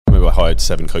I hired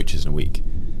 7 coaches in a week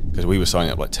because we were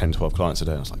signing up like 10, 12 clients a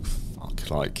day. I was like,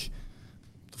 fuck, like,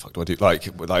 the fuck do I do?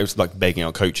 Like, I was like begging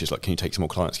our coaches, like, can you take some more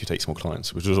clients? Can you take some more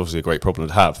clients? Which was obviously a great problem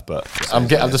to have. But I've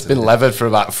just been levered for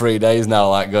about 3 days now,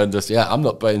 like going just, I'm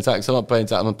not paying tax, I'm not paying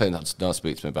tax. Don't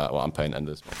speak to me about what I'm paying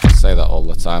vendors. I say that all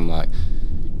the time, like,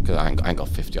 because I ain't got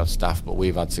 50 odd staff, but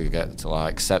we've had to get to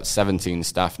like 17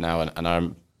 staff now, and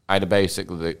I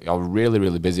was really,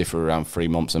 really busy for around 3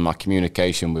 months, and my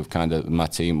communication with kind of my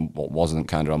team wasn't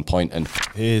kind of on point. And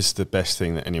here's the best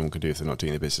thing that anyone can do if they're not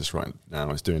doing their business right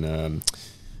now is doing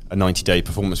a 90-day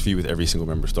performance review with every single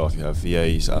member of staff. You have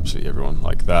VAs, absolutely everyone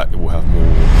like that. It will have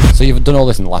more. So you've done all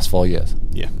this in the last 4 years?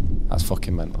 Yeah. That's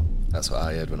fucking mental. That's what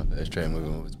I heard when I first trained with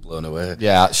him. I was blown away.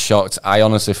 Yeah, that's shocked. I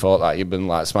honestly thought that you've been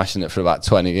like smashing it for about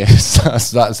 20 years.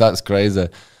 that's crazy.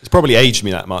 It's probably aged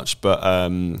me that much, but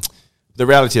the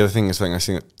reality of the thing is,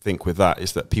 I think with that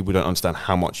is that people don't understand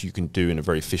how much you can do in a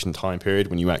very efficient time period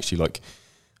when you actually like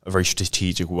are very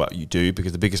strategic with what you do.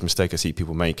 Because the biggest mistake I see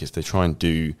people make is they try and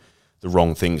do the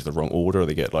wrong things, the wrong order, or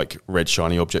they get like red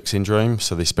shiny object syndrome.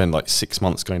 So they spend like 6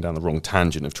 months going down the wrong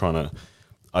tangent of trying to,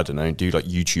 I don't know, do like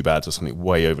YouTube ads or something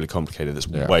way overly complicated that's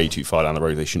way too far down the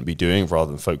road they shouldn't be doing, rather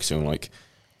than focusing on like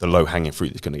the low hanging fruit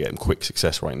that's going to get them quick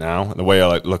success right now. And the way I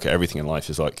like look at everything in life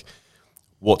is like,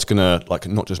 what's going to like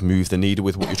not just move the needle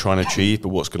with what you're trying to achieve, but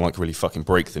what's going to like really fucking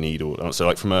break the needle. So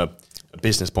like from a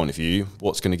business point of view,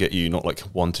 what's going to get you not like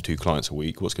 1 to 2 clients a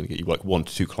week, what's going to get you like 1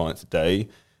 to 2 clients a day.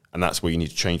 And that's where you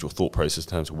need to change your thought process in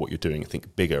terms of what you're doing and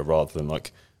think bigger rather than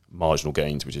like marginal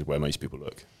gains, which is where most people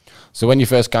look. So when you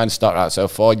first kind of started out, so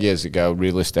 4 years ago,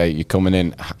 real estate, you're coming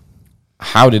in,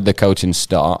 how did the coaching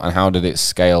start and how did it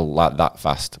scale like that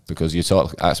fast? Because you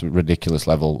talk at ridiculous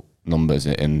level numbers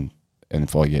in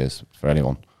 4 years for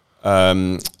anyone.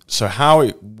 So how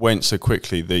it went so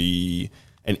quickly,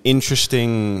 an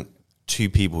interesting 2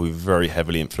 people who very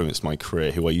heavily influenced my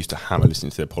career, who I used to hammer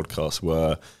listening to their podcasts,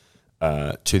 were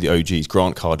 2 of the OGs,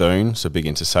 Grant Cardone, so big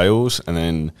into sales, and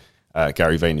then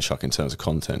Gary Vaynerchuk in terms of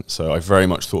content. So I very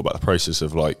much thought about the process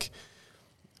of like,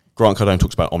 Grant Cardone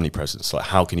talks about omnipresence, like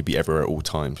how can you be everywhere at all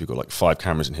times? We've got like 5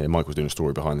 cameras in here. Michael's doing a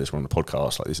story behind this. We're on the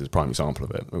podcast. Like this is a prime example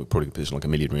of it. We're probably position like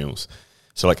 1 million reels.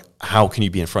 So like, how can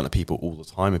you be in front of people all the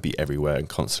time and be everywhere and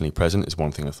constantly present is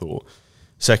one thing I thought.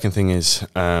 Second thing is,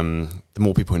 the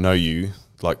more people who know you,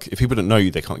 like if people don't know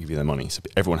you, they can't give you their money. So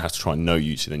everyone has to try and know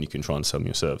you so then you can try and sell them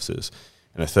your services.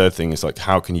 And the third thing is like,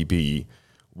 how can you be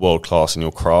world-class in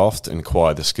your craft and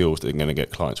acquire the skills that are going to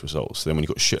get clients results? So then when you've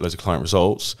got shitloads of client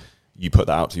results, you put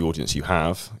that out to the audience you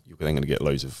have, you're then going to get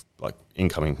loads of like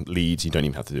incoming leads. You don't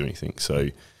even have to do anything. So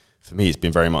for me, it's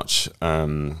been very much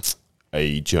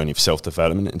a journey of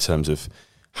self-development in terms of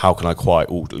how can I acquire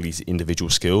all these individual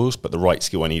skills, but the right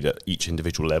skill I need at each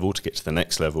individual level to get to the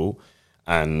next level.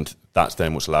 And that's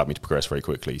then what's allowed me to progress very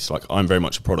quickly. So like I'm very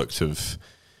much a product of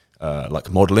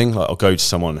like modeling. Like I'll go to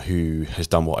someone who has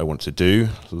done what I want to do,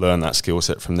 learn that skill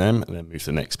set from them, and then move to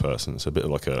the next person. So a bit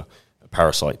of like a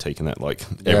parasite, taking that like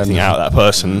everything out of that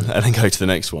person and then go to the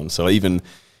next one. So even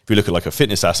if you look at like a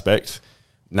fitness aspect,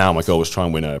 now my goal is try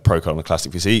and win a pro card on a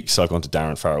classic physique. So I've gone to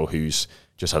Darren Farrell, who's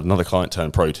just had another client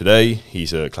turn pro today.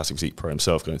 He's a classic physique pro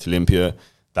himself, going to Olympia.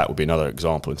 That would be another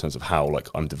example in terms of how like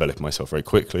I'm developing myself very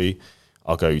quickly.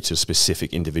 I'll go to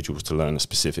specific individuals to learn a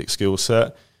specific skill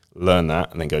set, learn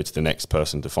that, and then go to the next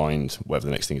person to find whatever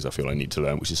the next thing is I feel I need to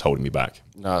learn, which is holding me back.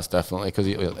 No, it's definitely, because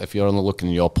if you're only looking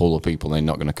at your pool of people, they're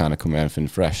not going to kind of come with anything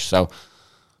fresh. So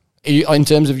in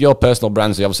terms of your personal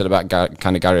brands, you obviously said about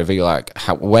kind of Gary Vee, like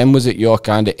when was it your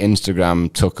kind of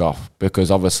Instagram took off? Because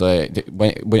obviously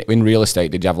when in real estate,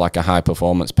 did you have like a high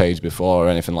performance page before or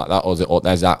anything like that? Or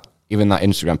there's that, even that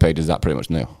Instagram page, is that pretty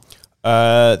much new?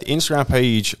 The Instagram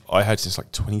page I had since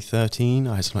like 2013.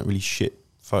 I had some like really shit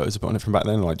photos on it from back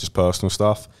then, like just personal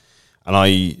stuff. And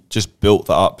I just built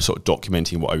that up, sort of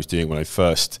documenting what I was doing when I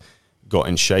first got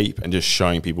in shape and just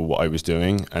showing people what I was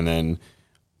doing. And then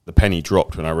the penny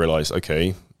dropped when I realized,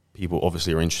 okay, people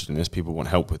obviously are interested in this. People want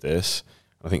help with this.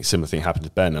 I think a similar thing happened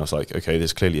to Ben. I was like, okay,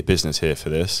 there's clearly a business here for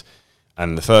this.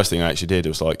 And the first thing I actually did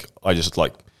was like, I just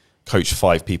like coached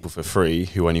 5 people for free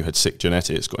who I knew had sick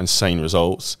genetics, got insane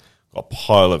results, got a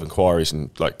pile of inquiries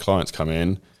and like clients come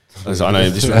in. As I know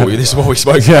this is what we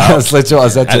spoke about. Yeah, that's literally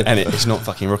what I said. And it's not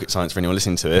fucking rocket science for anyone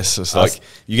listening to this. It's like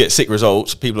you get sick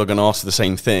results, people are going to ask for the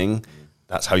same thing.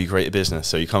 That's how you create a business.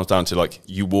 So it comes down to like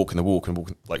you walking the walk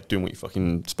and like doing what you're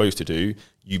fucking supposed to do.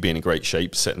 You being in great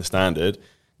shape, setting the standard.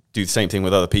 Do the same thing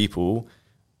with other people.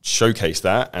 Showcase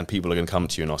that, and people are going to come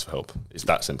to you and ask for help. It's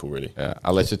that simple, really. Yeah,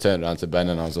 I literally turned around to Ben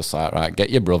and I was just like, right, get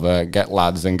your brother, get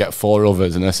lads, and get 4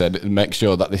 others. And I said, make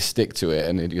sure that they stick to it.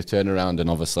 And you turn around, and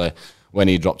obviously, when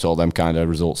he dropped all them kind of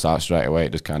results out straight away,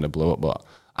 it just kind of blew up. But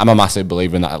I'm a massive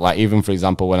believer in that. Like, even for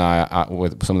example, when I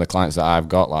with some of the clients that I've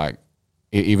got, like,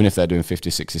 even if they're doing 50,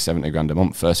 60, 70 grand a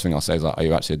month, first thing I'll say is, like, are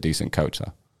you actually a decent coach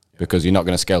there? Because you're not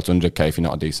going to scale to 100k if you're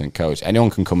not a decent coach. Anyone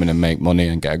can come in and make money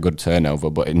and get a good turnover,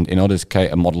 but in order to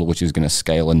create a model which is going to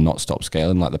scale and not stop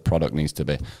scaling, like, the product needs to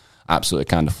be absolutely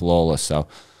kind of flawless. So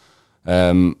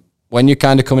when you're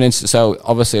kind of coming in, so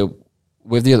obviously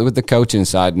with the coaching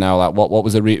side now, like, what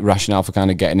was the rationale for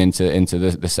kind of getting into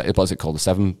the what's it called,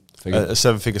 the a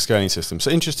 7-figure scaling system?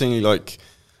 So interestingly, like,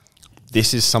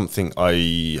 this is something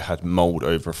I had mulled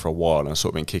over for a while, and I've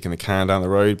sort of been kicking the can down the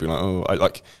road, being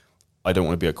like, I don't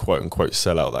want to be a quote unquote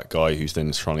sellout, that guy who's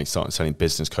then trying to start selling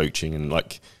business coaching. And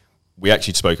like, we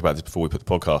actually spoke about this before we put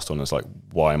the podcast on. It's like,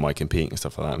 why am I competing and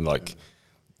stuff like that? And like,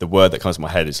 the word that comes to my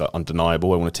head is like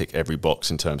undeniable. I want to tick every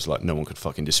box in terms of like, no one could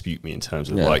fucking dispute me in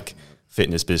terms of like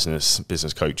fitness,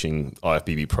 business coaching,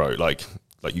 IFBB Pro. Like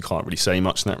you can't really say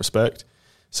much in that respect.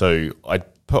 So I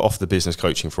put off the business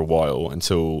coaching for a while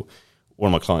until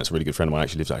one of my clients, a really good friend of mine,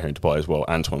 actually lives out here in Dubai as well.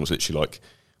 Antoine was literally like,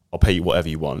 I'll pay you whatever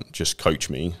you want, just coach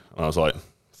me. And I was like,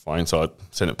 fine. So I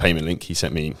sent a payment link. He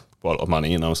sent me quite a lot of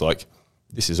money, and I was like,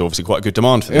 this is obviously quite a good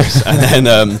demand for this. And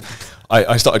then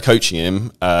I started coaching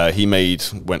him. He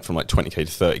went from like 20k to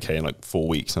 30k in like 4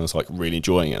 weeks, and I was like really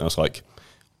enjoying it. And I was like,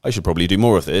 I should probably do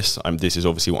more of this. This is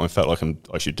obviously what I felt like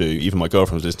I should do. Even my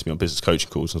girlfriend was listening to me on business coaching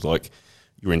calls. I was like,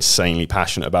 you're insanely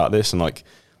passionate about this, and like,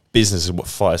 business is what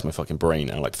fires my fucking brain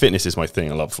now. Like, fitness is my thing.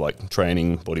 I love like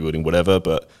training, bodybuilding, whatever,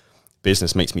 but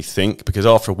business makes me think, because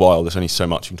after a while there's only so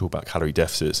much you can talk about calorie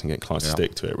deficits and get clients to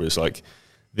stick to it, whereas like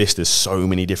this, there's so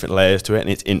many different layers to it, and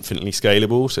it's infinitely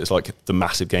scalable. So it's like the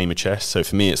massive game of chess. So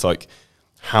for me, it's like,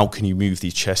 how can you move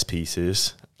these chess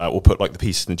pieces or put like the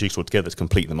pieces in the jigsaw together to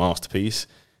complete the masterpiece?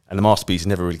 And the masterpiece is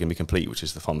never really going to be complete, which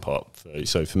is the fun part.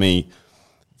 So for me,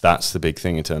 that's the big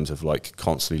thing in terms of like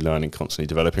constantly learning, constantly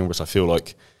developing, whereas I feel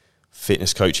like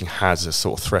fitness coaching has a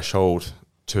sort of threshold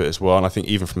to it as well. And I think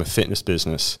even from a fitness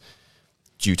business,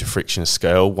 due to friction of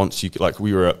scale, once you get, like,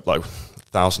 we were at like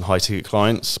 1,000 high ticket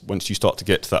clients, once you start to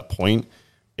get to that point,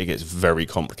 it gets very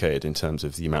complicated in terms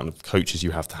of the amount of coaches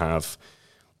you have to have,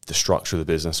 the structure of the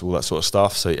business, all that sort of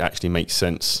stuff. So it actually makes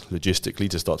sense logistically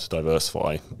to start to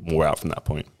diversify more out from that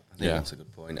point. I think that's a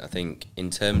good point. I think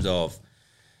in terms of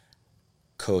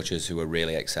coaches who are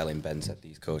really excelling, Ben said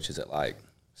these coaches at like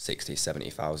 60,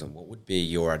 70,000, what would be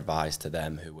your advice to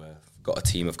them who have got a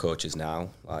team of coaches now,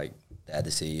 like, they're the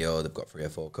CEO, they've got 3 or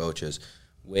 4 coaches.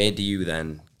 Where do you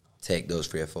then take those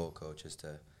 3 or 4 coaches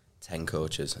to 10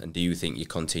 coaches? And do you think you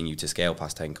continue to scale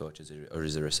past 10 coaches, or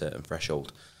is there a certain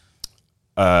threshold?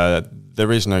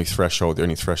 There is no threshold. The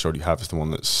only threshold you have is the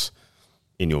one that's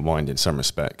in your mind in some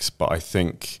respects. But I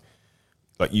think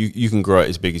like you can grow it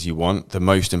as big as you want. The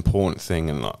most important thing,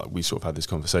 and we sort of had this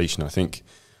conversation, I think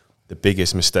the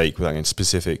biggest mistake, without getting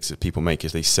specifics, that people make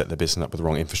is they set their business up with the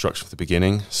wrong infrastructure from the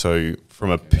beginning. So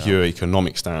from a pure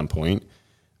economic standpoint,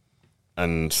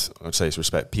 and I'd say it's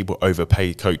respect, people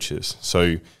overpay coaches.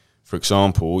 So for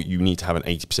example, you need to have an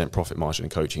 80% profit margin in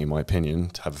coaching, in my opinion,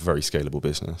 to have a very scalable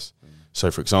business. So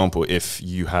for example, if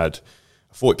you had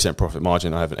a 40% profit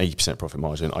margin, I have an 80% profit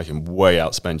margin, I can way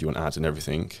outspend you on ads and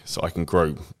everything. So I can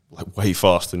grow like way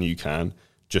faster than you can,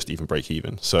 just even break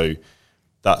even. So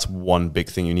that's one big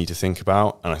thing you need to think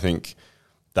about. And I think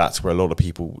that's where a lot of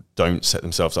people don't set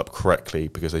themselves up correctly,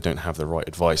 because they don't have the right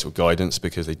advice or guidance,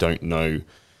 because they don't know.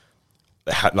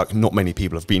 Like, not many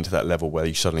people have been to that level where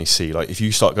you suddenly see, like, if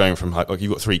you start going from, like,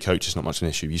 you've got 3 coaches, not much an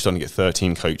issue. You suddenly get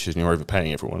 13 coaches and you're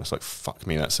overpaying everyone. It's like, fuck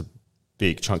me, that's a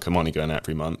big chunk of money going out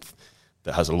every month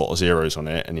that has a lot of zeros on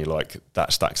it. And you're like,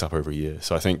 that stacks up over a year.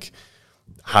 So I think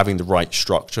having the right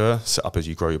structure set up as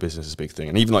you grow your business is a big thing.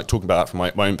 And even like talking about that from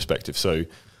my own perspective. So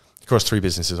across 3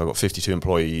 businesses, I've got 52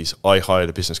 employees. I hired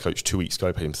a business coach 2 weeks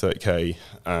ago, paid him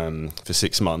 30K for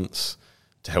 6 months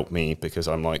to help me, because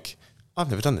I'm like, I've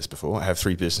never done this before. I have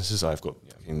 3 businesses. I've got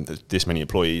this many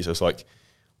employees. I was like,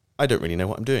 I don't really know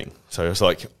what I'm doing. So I was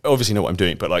like, obviously know what I'm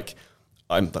doing, but like,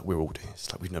 I'm like, we're all doing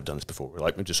this. Like, we've never done this before.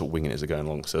 We're just sort of winging it as we're going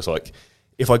along. So it's like,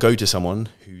 if I go to someone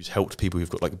who's helped people who've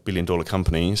got like $1 billion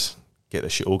companies get their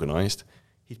shit organized,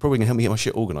 he's probably going to help me get my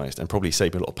shit organized and probably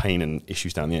save me a lot of pain and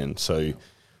issues down the end. So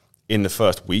in the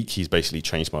first week, he's basically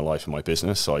changed my life and my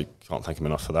business. So I can't thank him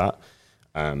enough for that.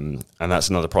 And that's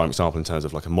another prime example in terms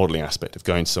of like a modeling aspect of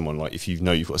going to someone, like, if you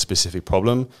know you've got a specific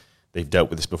problem, they've dealt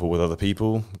with this before with other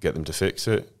people, get them to fix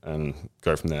it and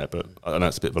go from there. But I know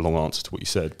it's a bit of a long answer to what you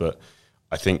said, but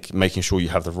I think making sure you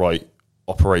have the right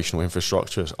operational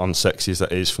infrastructure, as unsexy as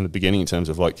that is from the beginning, in terms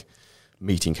of like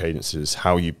meeting cadences,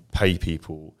 how you pay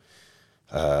people,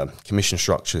 commission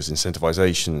structures,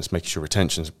 incentivizations, making sure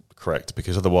retention's correct,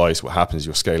 because otherwise what happens is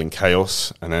you're scaling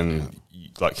chaos, and then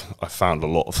I found a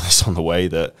lot of this on the way,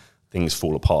 that things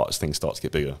fall apart as things start to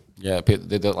get bigger. Yeah,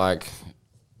 they don't like.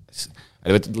 I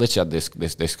literally had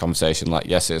this conversation. Like,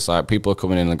 yes, it's like people are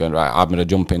coming in and going, right, I'm going to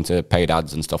jump into paid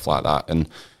ads and stuff like that. And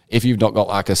if you've not got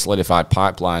like a solidified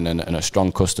pipeline and a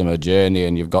strong customer journey,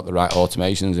 and you've got the right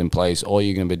automations in place, all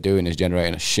you're going to be doing is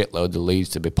generating a shitload of leads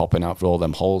to be popping out for all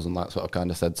them holes. And that's what I kind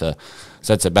of said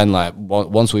to Ben. Like,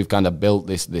 once we've kind of built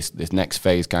this next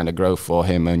phase kind of growth for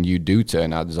him, and you do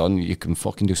turn ads on, you can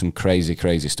fucking do some crazy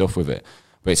stuff with it.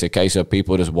 But it's a case of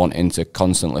people just wanting to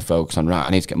constantly focus on, right, I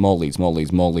need to get more leads,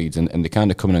 and they kind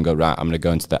of come in and go, right, I'm going to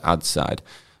go into the ads side.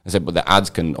 I said, but the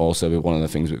ads can also be one of the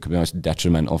things that could be the most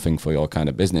detrimental thing for your kind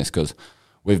of business, because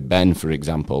with Ben, for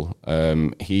example,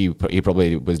 he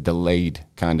probably was delayed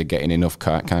kind of getting enough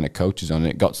kind of coaches on,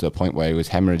 and it got to the point where he was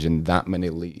hemorrhaging that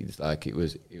many leads. Like, it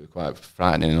was quite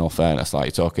frightening, in all fairness. Like,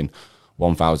 you're talking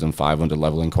 1,500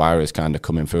 level inquiries kind of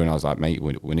coming through, and I was like, mate,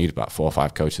 we need about 4 or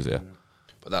 5 coaches here.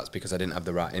 But that's because I didn't have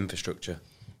the right infrastructure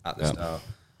at the start,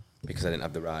 because I didn't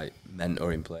have the right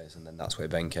mentor in place. And then that's where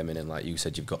Ben came in, and like you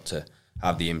said, you've got to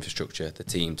have the infrastructure, the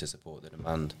team to support the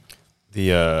demand.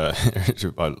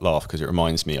 I laugh because it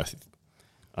reminds me, I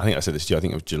think I said this to you, I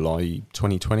think it was July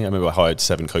 2020. I remember I hired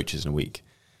 7 coaches in a week,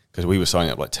 because we were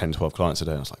signing up like 10, 12 clients a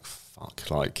day. I was like, fuck,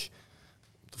 like,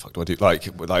 what the fuck do I do?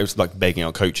 Like, I was like begging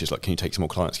our coaches, like, can you take some more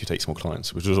clients? Can you take some more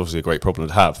clients? Which was obviously a great problem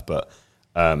to have, but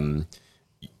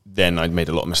then I'd made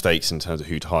a lot of mistakes in terms of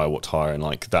who to hire, what to hire, and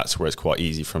like that's where it's quite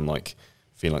easy from like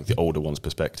feeling like the older one's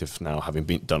perspective now, having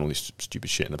done all this stupid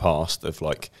shit in the past, of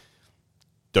like,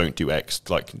 don't do X,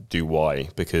 like do Y,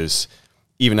 because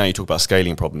even now you talk about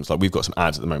scaling problems, like we've got some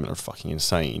ads at the moment that are fucking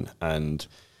insane, and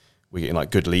we're getting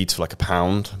like good leads for like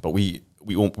 £1, but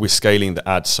we're scaling the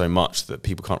ads so much that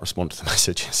people can't respond to the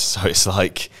messages. So it's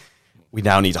like we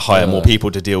now need to hire more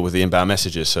people to deal with the inbound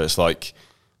messages. So it's like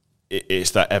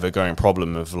it's that ever-going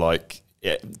problem of like,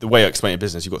 the way I explain a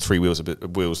business, you've got 3 wheels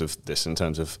of this in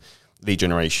terms of lead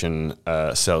generation,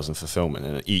 sales and fulfillment,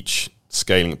 and at each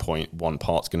scaling point, one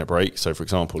part's going to break. So for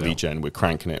example, lead gen, we're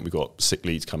cranking it, we've got sick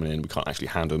leads coming in, we can't actually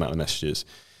handle the amount of messages.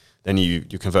 Then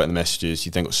you're converting the messages,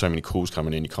 you've then got so many calls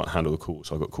coming in, you can't handle the calls.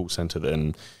 So I've got a call center that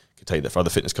can take that for other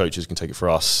fitness coaches, can take it for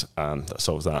us, that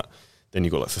solves that. Then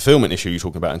you've got like fulfillment issue you're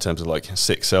talking about in terms of like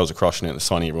sick sales are crushing it, they're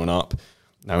signing everyone up.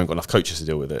 Now we've got enough coaches to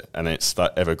deal with it, and it's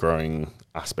that ever-growing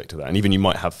aspect of that. And even you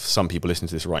might have some people listening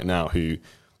to this right now who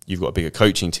you've got a bigger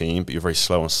coaching team, but you're very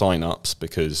slow on sign-ups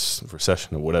because of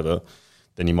recession or whatever.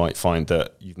 Then you might find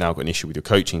that you've now got an issue with your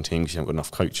coaching team because you haven't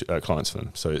got enough clients for them.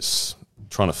 So it's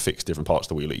trying to fix different parts of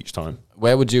the wheel each time.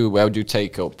 Where would you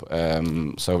take up?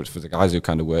 So for the guys who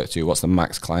kind of work to you, what's the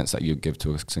max clients that you give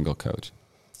to a single coach?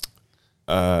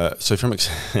 So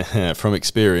from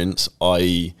experience,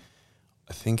 I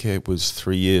think it was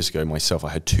 3 years ago myself, I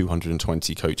had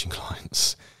 220 coaching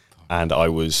clients, and I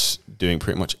was doing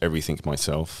pretty much everything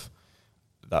myself.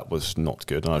 That was not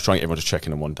good. And I was trying to get everyone to check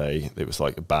in on one day. It was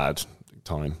like a bad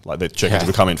time. Like the check-ins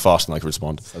would come in fast and I could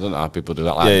respond. I don't know how people do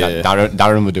that. Like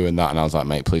Darren were doing that, and I was like,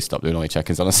 mate, please stop doing all your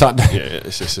check-ins on a Saturday. Yeah,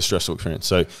 it's just a stressful experience.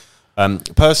 So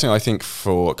personally, I think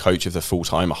for a coach, if they're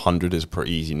full-time, 100 is a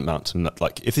pretty easy amount to,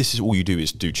 like, if this is all you do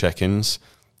is do check-ins,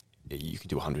 you can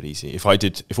do 100 easy. If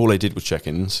all I did was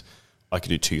check-ins, I could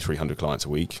do 200-300 clients a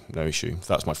week, no issue.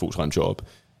 That's my full-time job,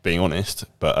 being honest.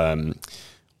 But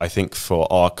I think for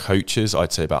our coaches,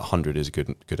 I'd say about 100 is a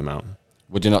good amount.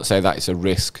 Would you not say that it's a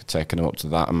risk taking them up to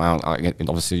that amount? Like,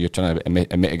 obviously, you're trying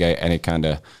to mitigate any kind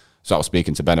of. So I was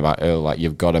speaking to Ben about earlier. Like,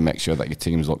 you've got to make sure that your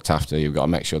team's looked after. You've got to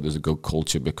make sure there's a good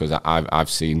culture, because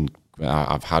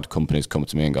I've had companies come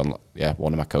to me and gone, yeah,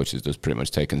 one of my coaches has pretty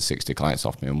much taken 60 clients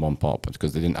off me in one pop,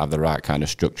 because they didn't have the right kind of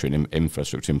structure and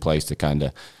infrastructure in place to kind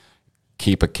of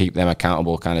keep them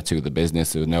accountable kind of to the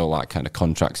business. There was no like kind of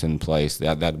contracts in place. They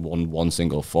had one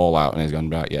single fallout, and he's gone,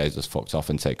 right, yeah, he's just fucked off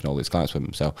and taken all these clients with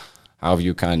him. So how have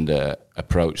you kind of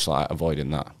approached like avoiding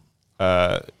that?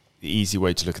 The easy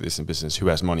way to look at this in business, who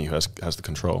has money, who has the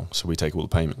control. So we take all the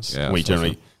payments. Yeah,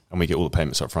 and we get all the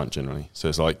payments up front generally. So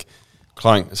it's like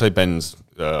client, say Ben's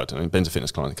a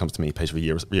fitness client that comes to me, pays for a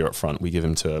year up front. We give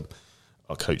him to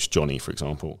our coach Johnny, for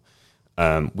example.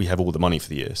 We have all the money for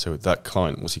the year. So that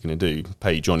client, what's he going to do?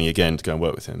 Pay Johnny again to go and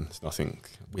work with him. I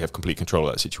think we have complete control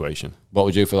of that situation. What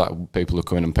would you feel like people who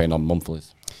come in and paying on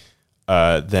monthlies?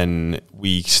 Then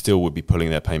we still would be pulling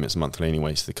their payments monthly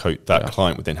anyway. So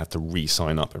client would then have to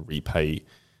re-sign up and repay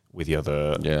with the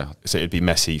other. Yeah. So it'd be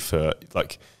messy for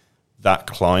like that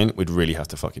client would really have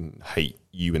to fucking hate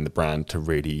you and the brand to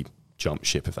really jump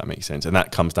ship, if that makes sense. And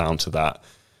that comes down to that.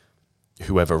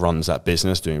 whoever runs that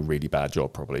business doing a really bad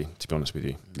job, probably, to be honest with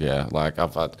you. Yeah, like I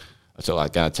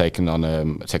taken on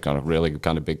a really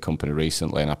kind of big company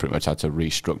recently, and I pretty much had to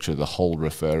restructure the whole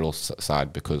referral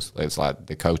side, because it's like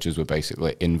the coaches were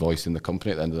basically invoicing the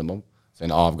company at the end of the month,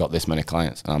 saying, "Oh, I've got this many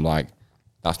clients," and I'm like,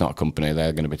 "That's not a company.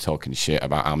 They're going to be talking shit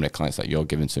about how many clients that you're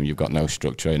giving to them. You've got no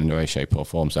structure in any way, shape, or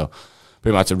form." So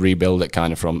pretty much had to rebuild it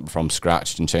kind of from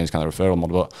scratch and change kind of referral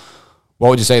model. But what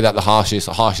would you say that the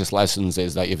harshest lessons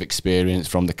is that you've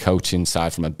experienced from the coaching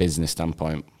side, from a business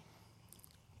standpoint?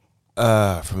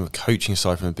 From a coaching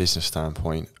side, from a business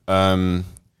standpoint,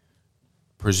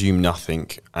 presume nothing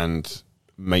and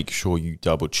make sure you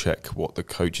double check what the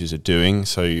coaches are doing.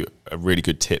 So a really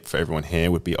good tip for everyone here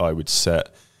would be, I would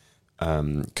set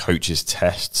coaches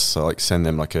tests. So like send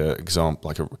them like a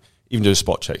example, even do a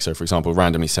spot check. So for example,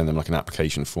 randomly send them like an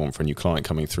application form for a new client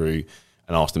coming through,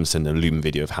 and ask them to send a Lumen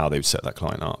video of how they've set that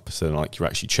client up. So like you're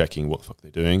actually checking what the fuck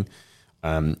they're doing,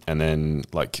 and then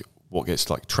like what gets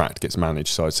like tracked gets managed.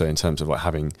 So I'd say in terms of like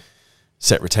having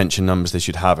set retention numbers they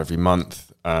should have every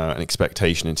month, an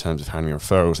expectation in terms of how many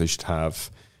referrals they should have,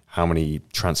 how many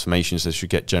transformations they should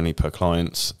get generally per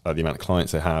clients, the amount of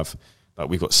clients they have. But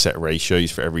we've got set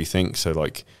ratios for everything, so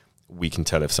like we can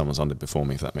tell if someone's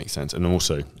underperforming, if that makes sense. And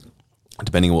also,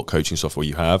 depending on what coaching software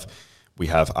you have, we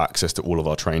have access to all of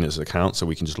our trainers' accounts, so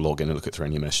we can just log in and look at through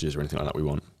any messages or anything like that we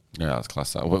want. Yeah, that's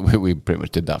class. We pretty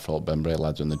much did that for all Ben Bray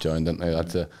lads when they joined, didn't they? They had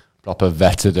to proper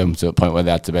vetted them to a point where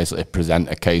they had to basically present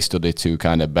a case study to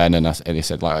kind of Ben, and he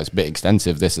said, like, it's a bit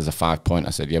extensive, this is a 5 point. I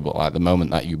said, yeah, but like the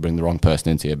moment that you bring the wrong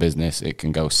person into your business, it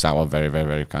can go sour very, very,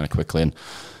 very kind of quickly. And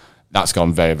that's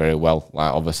gone very, very well.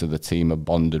 Like, obviously the team have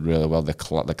bonded really well. The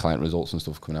client results and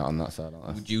stuff coming out on that side.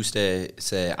 Would you say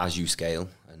as you scale,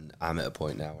 and I'm at a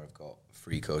point now where I've got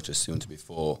 3 coaches, soon to be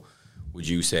 4, would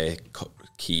you say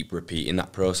keep repeating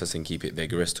that process and keep it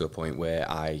vigorous to a point where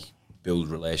I build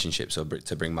relationships? So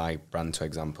to bring my brand to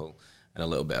example, and a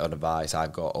little bit of advice,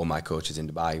 I've got all my coaches in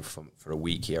Dubai for a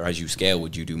week here. As you scale,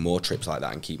 would you do more trips like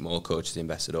that and keep more coaches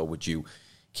invested, or would you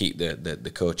keep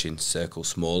the coaching circle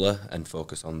smaller and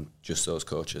focus on just those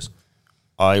coaches?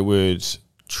 I would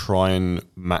try and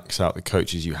max out the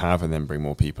coaches you have and then bring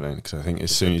more people in, because I think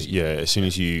as soon as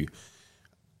you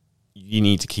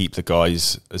need to keep the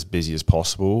guys as busy as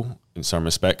possible in some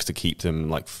respects to keep them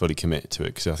like fully committed to it.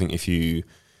 Because I think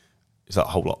it's that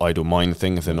whole idle mind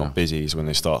thing. If they're not busy, is when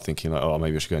they start thinking like, oh,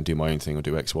 maybe I should go and do my own thing or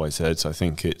do X, Y, Z. So I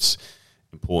think it's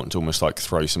important to almost like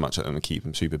throw so much at them and keep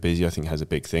them super busy. I think has a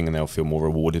big thing, and they'll feel more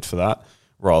rewarded for that,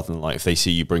 rather than like if they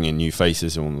see you bring in new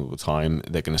faces all the time,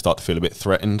 they're going to start to feel a bit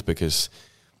threatened, because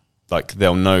like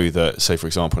they'll know that, say for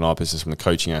example in our business from the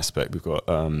coaching aspect, we've got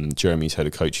Jeremy's head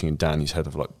of coaching and Danny's head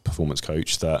of like performance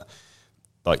coach, that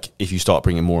like if you start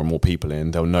bringing more and more people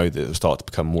in, they'll know that it'll start to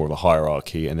become more of a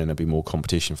hierarchy, and then there'll be more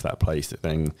competition for that place, that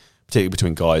then particularly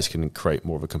between guys can create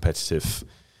more of a competitive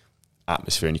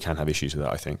atmosphere, and you can have issues with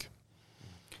that, I think.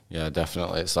 Yeah,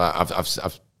 definitely. It's like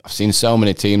I've seen so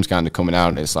many teams kind of coming out,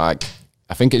 and it's like,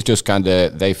 I think it's just kind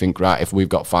of, they think, right, if we've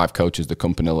got 5 coaches, the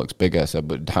company looks bigger. So,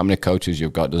 but how many coaches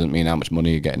you've got doesn't mean how much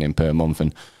money you're getting in per month.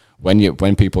 And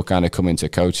when people kind of come into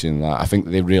coaching, like, I think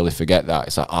they really forget that.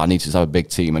 It's like, oh, I need to have a big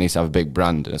team, I need to have a big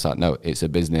brand. And it's like, no, it's a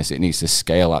business. It needs to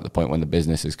scale at the point when the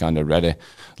business is kind of ready.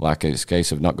 Like, it's a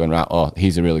case of not going, right, oh,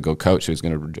 he's a really good coach who's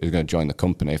going to join the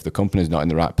company. If the company's not in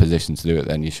the right position to do it,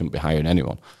 then you shouldn't be hiring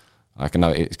anyone. Like, I know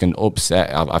it can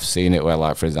upset. I've seen it where,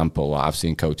 like, for example, I've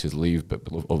seen coaches leave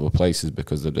other places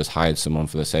because they've just hired someone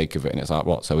for the sake of it, and it's like,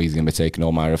 what? So he's going to be taking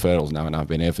all my referrals now, and I've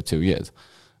been here for 2 years.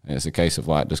 And it's a case of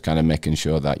like just kind of making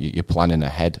sure that you're planning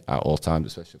ahead at all times,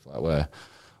 especially for like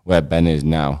where Ben is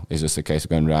now. Is just a case of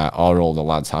going, right, are all the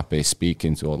lads happy?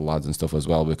 Speaking to all the lads and stuff as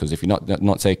well, because if you're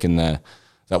not taking that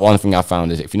one thing I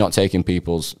found is if you're not taking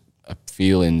people's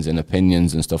feelings and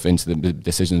opinions and stuff into the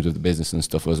decisions with the business and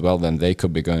stuff as well, then they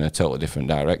could be going a totally different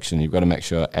direction. You've got to make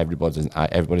sure everybody's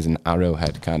an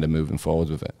arrowhead kind of moving forward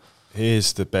with it.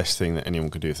 Here's the best thing that anyone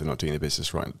can do if they're not doing their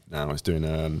business right now, is doing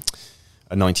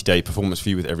a 90-day performance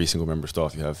review with every single member of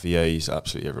staff. You have VAs,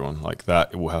 absolutely everyone. Like that,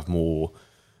 it will have more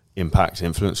impact and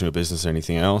influence on your business than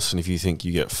anything else. And if you think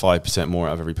you get 5% more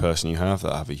out of every person you have,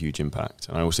 that'll have a huge impact.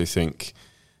 And I also think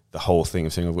the whole thing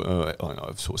of saying,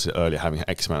 I've sort of said earlier, having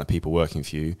X amount of people working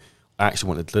for you, I actually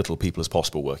want as little people as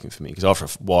possible working for me. Because after a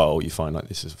while, you find like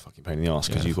this is a fucking pain in the ass,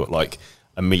 because you've got like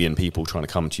 1 million people trying to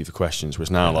come to you for questions.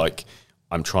 Whereas now, like,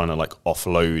 I'm trying to like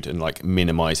offload and like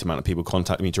minimize the amount of people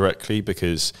contacting me directly,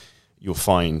 because you'll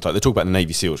find, like they talk about the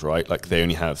Navy SEALs, right? Like they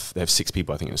have 6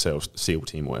 people, I think, in a SEAL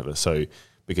team or whatever. So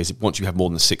because once you have more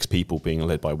than 6 people being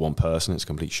led by one person, it's a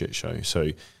complete shit show.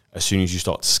 So as soon as you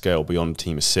start to scale beyond a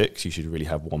team of 6, you should really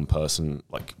have one person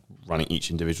like running each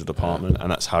individual department,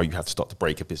 and that's how you have to start to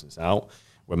break a business out,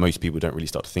 where most people don't really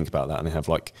start to think about that, and they have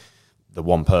like the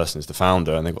one person is the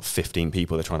founder, and they've got 15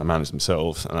 people they're trying to manage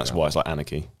themselves, and that's why it's like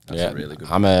anarchy. That's a really good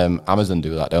Amazon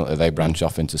do that, don't they? They branch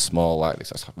off into small, like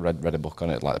this. I read a book on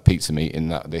it, like the pizza meeting,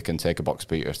 that they can take a box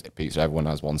pizza, everyone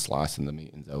has one slice, and the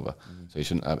meeting's over. So you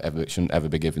shouldn't ever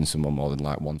be giving someone more than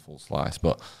like one full slice.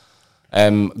 But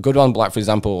good one, like for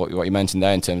example, what you mentioned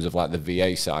there in terms of like the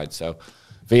VA side. So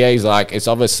VA's like, it's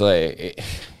obviously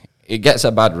it gets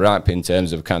a bad rap in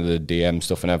terms of kind of the DM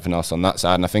stuff and everything else on that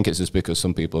side, and I think it's just because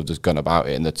some people have just gone about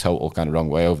it in the total kind of wrong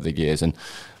way over the years, and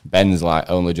Ben's like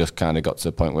only just kind of got to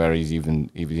the point where he's even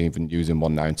using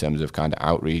one now in terms of kind of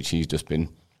outreach. It's just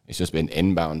been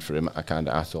inbound for him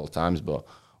at all times. But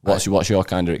what's your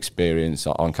kind of experience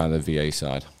on kind of the VA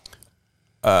side?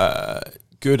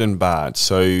 Good and bad.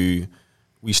 So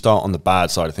we start on the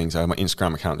bad side of things. I had my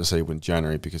Instagram account disabled in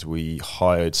January because we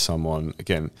hired someone.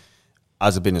 Again,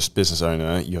 as a business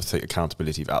owner, you have to take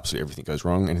accountability if absolutely everything goes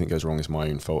wrong. Anything goes wrong is my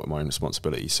own fault and my own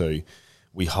responsibility. So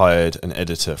we hired an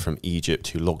editor from Egypt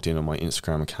who logged in on my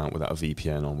Instagram account without a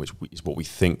VPN on, which is what we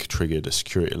think triggered a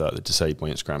security alert that disabled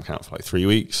my Instagram account for like 3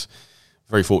 weeks.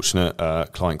 Very fortunate.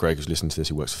 Client Greg, who's listening to this,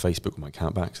 who works for Facebook, with my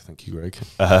account back. So thank you, Greg.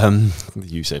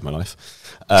 You saved my life.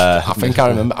 I think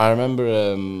I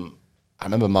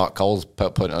remember Mark Cole's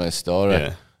putting it on his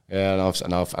story. Yeah, and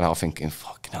I was thinking,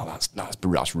 fucking hell,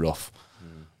 that's rough.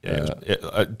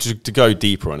 To go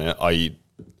deeper on it,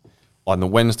 on the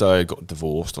Wednesday I got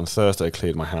divorced. On Thursday I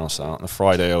cleared my house out. On the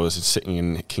Friday I was sitting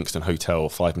in Kingston Hotel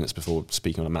 5 minutes before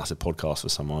speaking on a massive podcast for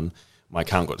someone. My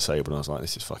account got disabled, and I was like,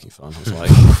 "This is fucking fun." I was like,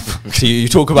 "So you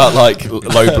talk about like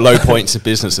low points of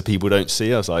business that people don't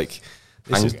see." I was like,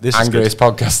 "This angriest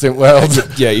podcast in the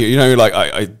world." Yeah, you know, like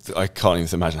I can't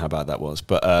even imagine how bad that was.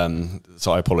 But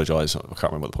so I apologise. I can't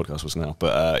remember what the podcast was now,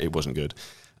 but it wasn't good.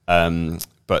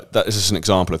 But that is just an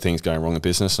example of things going wrong in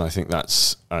business, and I think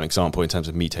that's an example in terms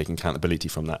of me taking accountability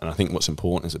from that. And I think what's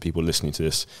important is that people listening to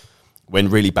this, when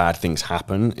really bad things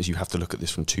happen, is you have to look at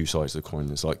this from two sides of the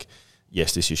coin. It's like,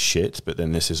 yes, this is shit, but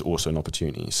then this is also an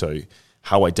opportunity. So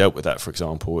how I dealt with that, for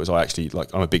example, is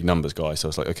I'm a big numbers guy, so I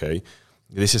was like, okay,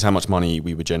 this is how much money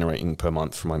we were generating per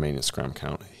month from my main Instagram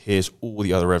account. Here's all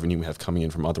the other revenue we have coming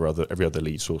in from every other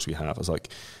lead source we have. I was like,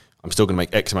 I'm still going to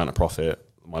make X amount of profit.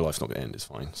 My life's not going to end, it's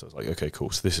fine. So I was like, okay,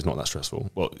 cool. So this is not that stressful.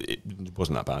 Well, it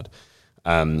wasn't that bad.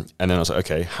 And then I was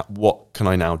like, okay, what can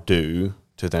I now do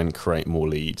to then create more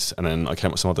leads? And then I came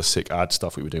up with some other sick ad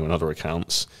stuff we were doing on other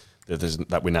accounts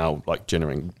that we're now like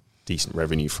generating decent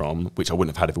revenue from, which I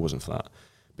wouldn't have had if it wasn't for that.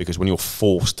 Because when you're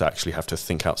forced to actually have to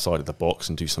think outside of the box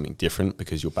and do something different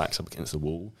because your back's up against the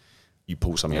wall, you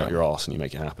pull something out your arse and you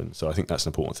make it happen. So I think that's an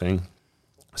important thing.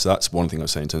 So that's one thing I would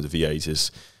say in terms of VAs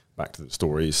is, back to the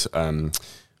stories,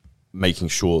 making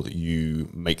sure that you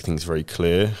make things very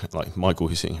clear. Like Michael,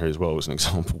 who's sitting here as well, as an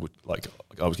example. Like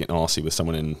I was getting arsey with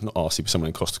someone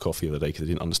in Costa Coffee the other day because they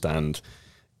didn't understand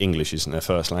English isn't their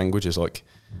first language. It's like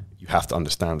you have to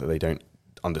understand that they don't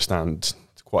understand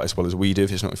quite as well as we do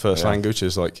if it's not their first language.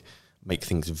 Is like make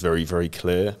things very, very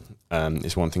clear.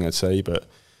 Is one thing I'd say. But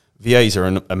VAs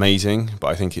are amazing, but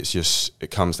I think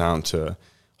it comes down to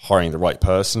hiring the right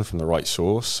person from the right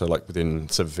source. So like within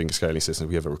Seven Finger Scaling Systems,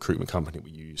 we have a recruitment company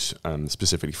we use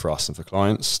specifically for us and for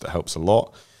clients. That helps a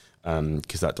lot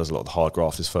because that does a lot of the hard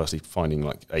graft is firstly finding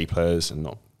like A players and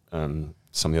not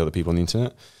some of the other people on the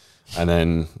internet. And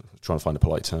then trying to find a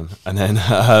polite term. And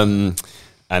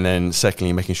then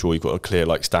secondly, making sure you've got a clear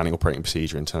like standing operating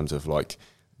procedure in terms of like,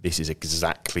 this is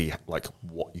exactly like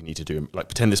what you need to do. Like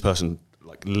pretend this person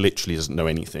like literally doesn't know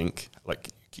anything. Like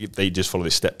if they just follow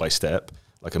this step by step,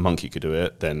 like a monkey could do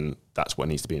it, then that's what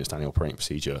needs to be in a standing operating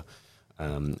procedure.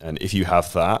 And if you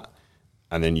have that,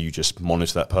 and then you just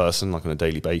monitor that person like on a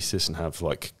daily basis and have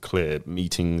like clear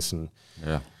meetings and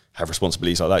have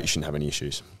responsibilities like that, you shouldn't have any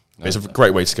issues. No, it's a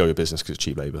great way to scale your business because it's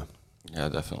cheap labour. Yeah,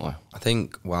 definitely. I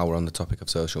think while we're on the topic of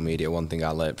social media, one thing I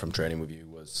learned from training with you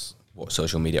was what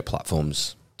social media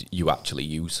platforms you actually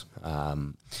use.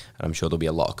 And I'm sure there'll be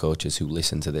a lot of coaches who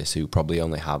listen to this who probably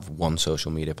only have one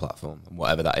social media platform. And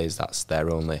whatever that is, that's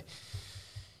their only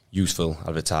useful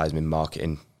advertising,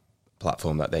 marketing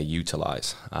platform that they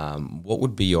utilise. What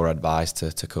would be your advice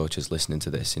to coaches listening to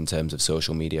this in terms of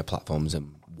social media platforms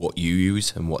and what you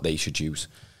use and what they should use?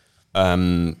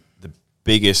 The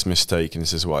biggest mistake, and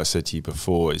this is what I said to you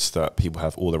before, is that people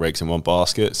have all their eggs in one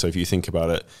basket. So if you think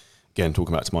about it, again,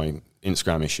 talking back to my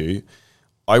Instagram issue,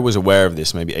 I was aware of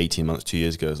this maybe 18 months, 2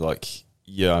 years ago. I was like,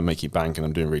 yeah, I'm making bank and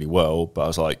I'm doing really well. But I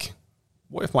was like,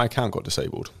 what if my account got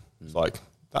disabled? It's like,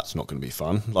 that's not going to be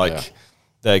fun. Like,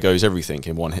 there goes everything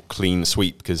in one clean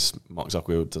sweep because Mark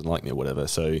Zuckerberg doesn't like me or whatever.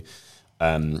 So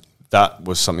that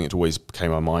was something that always came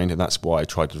to my mind, and that's why I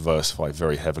tried to diversify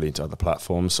very heavily into other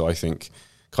platforms. So I think,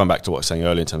 coming back to what I was saying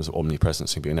earlier in terms of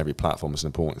omnipresence and being every platform is an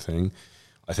important thing.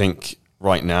 I think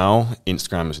right now,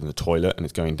 Instagram is in the toilet and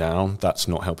it's going down. That's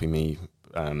not helping me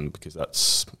because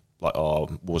that's like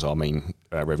was our main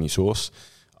revenue source.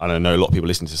 And I know a lot of people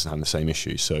listening to this and having the same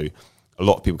issue. So a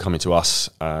lot of people coming to us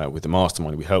with the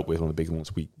mastermind we help with, one of the big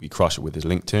ones we crush it with is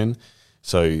LinkedIn.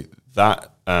 So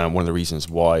that one of the reasons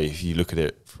why, if you look at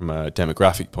it from a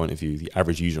demographic point of view, the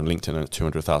average user on LinkedIn earns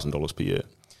 $200,000 per year.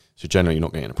 So generally you're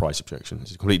not getting a price objection.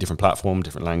 It's a completely different platform,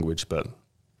 different language, but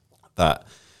that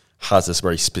has this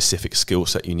very specific skill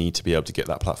set you need to be able to get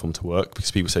that platform to work. Because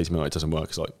people say to me, oh, it doesn't work.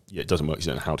 It's like, yeah, it doesn't work. You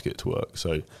don't know how to get it to work.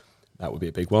 So that would be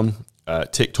a big one.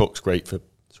 TikTok's great for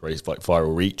like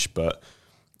viral reach, but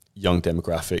young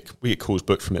demographic. We get calls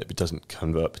booked from it, but it doesn't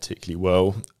convert particularly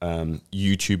well.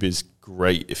 YouTube is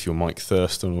great if you're Mike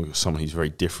Thurston or you're someone who's very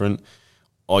different.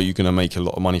 Are you going to make a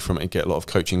lot of money from it and get a lot of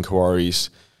coaching inquiries?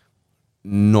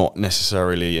 Not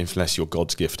necessarily, unless you're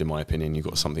God's gift, in my opinion. You've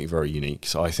got something very unique.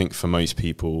 So I think for most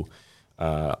people,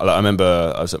 I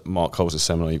remember I was at Mark Coles'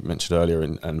 seminar you mentioned earlier,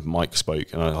 and Mike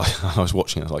spoke, and I was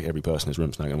watching. I was like, every person in this room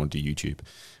is now going to want to do YouTube.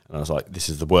 And I was like, this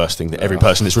is the worst thing that every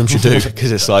person in this room should do,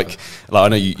 because it's like I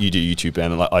know you do YouTube,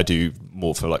 Ben, and like I do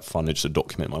more for like fun and just to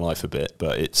document my life a bit,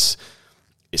 but it's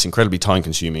incredibly time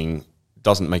consuming,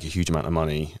 doesn't make a huge amount of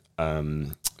money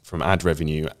from ad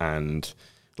revenue, and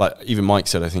like even Mike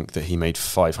said, I think that he made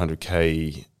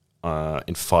 500K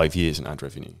in 5 years in ad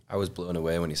revenue. I was blown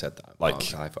away when he said that.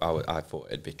 Like, I thought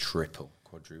it'd be triple,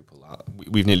 quadruple that.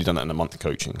 We've nearly done that in a month of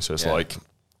coaching, so it's like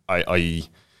I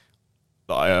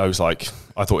was like,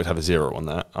 I thought it'd have a zero on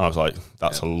that. I was like,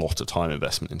 that's a lot of time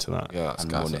investment into that. Yeah,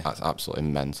 that's absolutely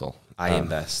mental. I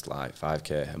invest like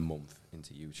 5K a month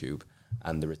into YouTube,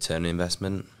 and the return on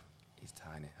investment is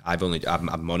tiny. I've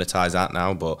monetized that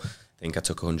now, but I think I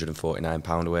took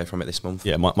 £149 away from it this month.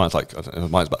 Yeah, mine's like,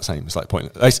 mine's about the same. It's like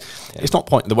pointless. It's not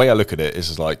point. The way I look at it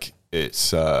is like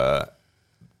it's, and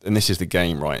this is the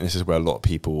game, right? And this is where a lot of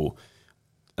people,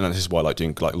 and this is why I like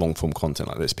doing like long form content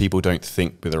like this. People don't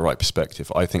think with the right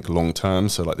perspective. I think long term.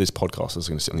 So like this podcast is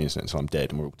going to sit on the internet until I'm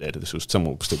dead, and we're all dead.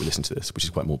 Someone will still be listening to this, which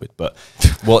is quite morbid. But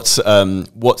what's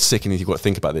sickening is you've got to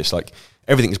think about this. Like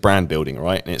everything is brand building,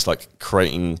 right? And it's like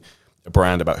creating a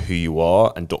brand about who you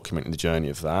are and documenting the journey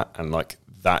of that, and like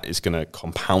that is going to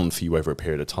compound for you over a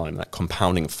period of time. That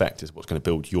compounding effect is what's going to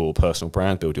build your personal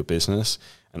brand, build your business,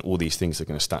 and all these things are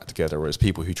going to stack together. Whereas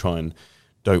people who try and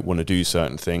don't want to do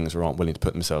certain things or aren't willing to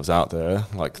put themselves out there,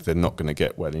 like they're not going to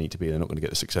get where they need to be. They're not going to get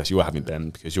the success you're having,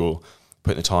 Ben, because you're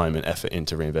putting the time and effort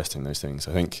into reinvesting in those things.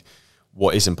 I think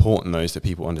what is important though is that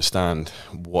people understand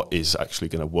what is actually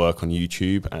going to work on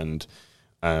YouTube.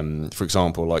 And for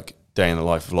example, like day in the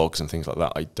life vlogs and things like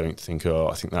that, I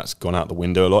think that's gone out the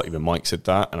window a lot. Even Mike said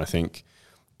that. And I think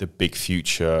the big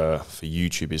future for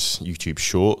YouTube is YouTube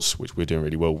Shorts, which we're doing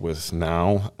really well with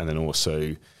now. And then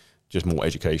also just more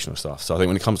educational stuff. So I think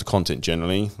when it comes to content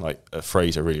generally, like a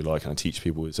phrase I really like and I teach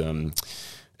people is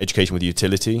education with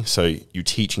utility. So you're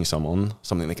teaching someone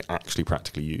something they can actually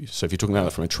practically use. So if you're talking about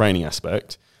that from a training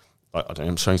aspect, like, I don't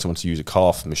know, I'm showing someone to use a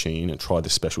calf machine and try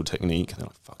this special technique, and they're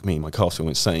like, fuck me, my calf's going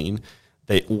insane.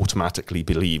 They automatically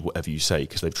believe whatever you say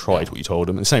because they've tried what you told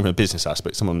them. And the same from a business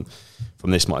aspect. Someone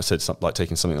from this might have said something like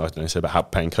taking something I don't know, said about how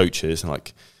paying coaches, and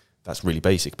like that's really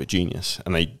basic but genius.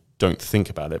 And they don't think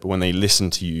about it, but when they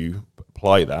listen to you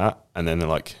apply that, and then they're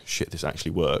like, shit, this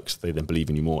actually works, they then believe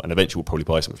in you more, and eventually will probably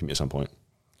buy something from you at some point.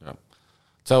 Yeah.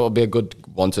 So it'll be a good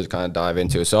one to kind of dive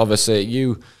into. So obviously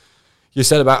you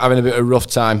said about having a bit of a rough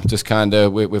time, just kind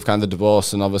of with kind of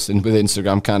divorce and obviously with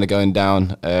Instagram kind of going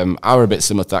down. I were a bit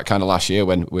similar to that kind of last year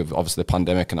when with obviously the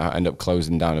pandemic, and I ended up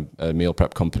closing down a meal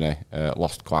prep company,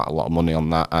 lost quite a lot of money on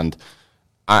that. And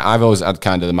I've always had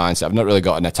kind of the mindset, I've not really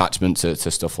got an attachment to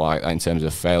stuff like that in terms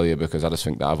of failure, because I just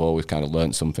think that I've always kind of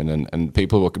learned something, and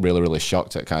people were really, really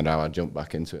shocked at kind of how I jumped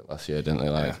back into it last year, didn't they?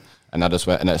 Like, yeah. And I just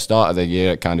went, and at the start of the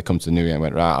year, it kind of comes to the new year and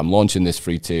went, right, I'm launching this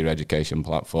free tier education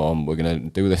platform. We're going to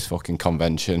do this fucking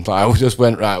convention. Like, I just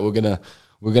went, right, we're going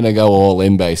to go all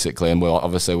in basically. And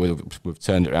we've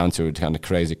turned it around to a kind of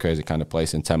crazy kind of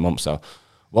place in 10 months. So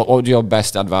what would your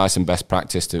best advice and best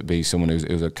practice to be someone who's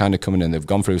kind of coming in, they've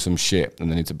gone through some shit and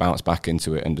they need to bounce back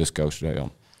into it and just go straight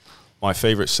on? My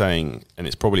favourite saying, and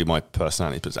it's probably my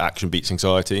personality, but it's action beats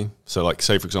anxiety. So like,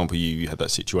 say for example, you had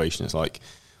that situation, it's like,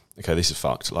 okay, this is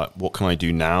fucked. Like, what can I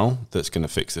do now that's going to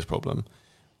fix this problem?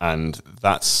 And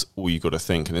that's all you got to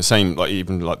think. And the same, like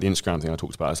even like the Instagram thing I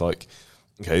talked about is like,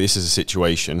 okay, this is a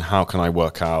situation. How can I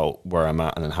work out where I'm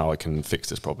at and then how I can fix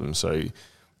this problem? So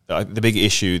the big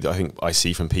issue that I think I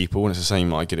see from people, and it's the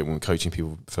same I get it when coaching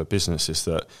people for business, is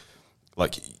that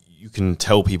like you can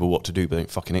tell people what to do, but they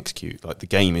don't fucking execute. Like the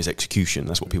game is execution.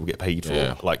 That's what people get paid for.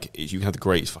 Yeah. Like you can have the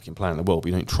greatest fucking plan in the world,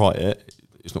 but you don't try it,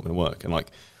 it's not going to work. And like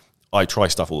I try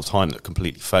stuff all the time that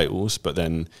completely fails, but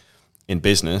then in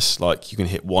business, like you can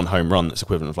hit one home run that's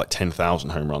equivalent of like 10,000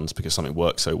 home runs because something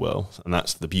works so well. And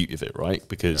that's the beauty of it, right?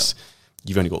 Because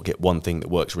you've only got to get one thing that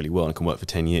works really well and can work for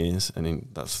 10 years. And then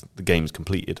that's the game's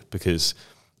completed. Because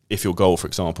if your goal, for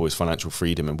example, is financial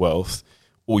freedom and wealth,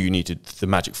 all you need to, the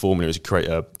magic formula is to create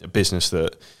a business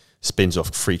that spins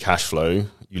off free cash flow.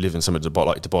 You live in somewhere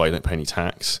like Dubai, don't pay any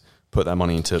tax, put that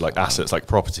money into like assets like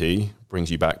property,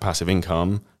 brings you back passive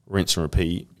income, rinse and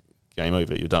repeat, game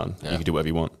over, you're done. You can do whatever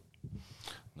you want.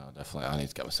 No, definitely. I need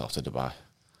to get myself to Dubai.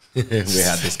 We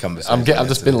had this conversation. I've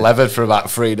just been levered for about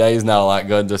 3 days now, like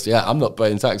going just, I'm not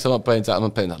paying tax, I'm not paying tax, I'm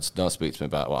not paying tax. Don't speak to me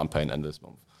about what I'm paying at the end of this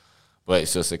month. But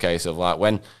it's just a case of like,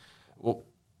 when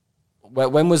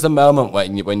was the moment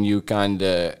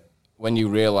when you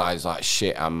realise like,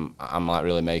 shit, I'm like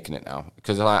really making it now?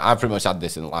 Because like, I pretty much had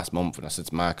this in the last month, and I said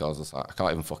to Michael, I was just like, I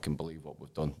can't even fucking believe what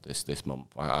we've done this month.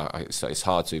 It's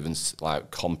hard to even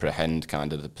like comprehend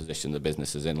kind of the position the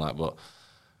business is in. Like, but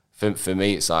for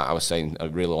me, it's like I was saying a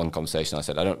really long conversation. I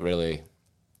said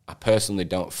I personally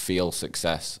don't feel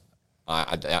success.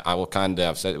 I will kind of,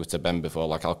 I've said it to Ben before,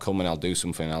 like I'll come and I'll do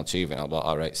something and I'll achieve it and I'll be like,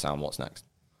 all right, Sam, what's next?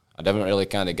 I didn't really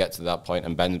kind of get to that point,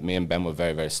 and me and Ben were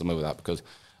very, very similar with that, because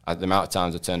at the amount of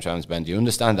times I turned around to Ben, do you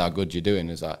understand how good you're doing?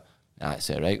 He's like, nah, it's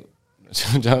it, right?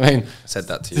 Do you know what I mean? I said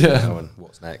that to you now, and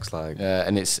what's next? Like,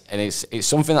 and it's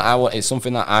something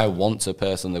that I want to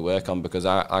personally work on, because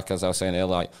as I was saying earlier,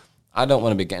 like, I don't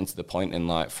want to be getting to the point in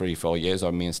like 3-4 years,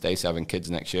 or me and Stacey having kids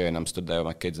next year, and I'm stood there with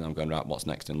my kids and I'm going, right, what's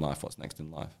next in life? What's next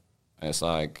in life? And it's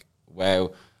like,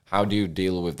 well, how do you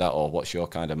deal with that, or what's your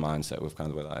kind of mindset with kind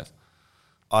of where that is?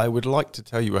 I would like to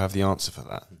tell you I have the answer for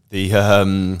that.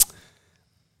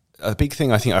 A big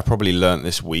thing I think I probably learned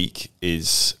this week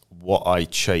is what I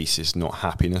chase is not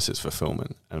happiness, it's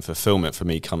fulfillment. And fulfillment for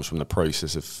me comes from the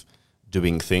process of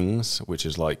doing things, which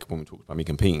is like when we talked about me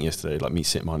competing yesterday, like me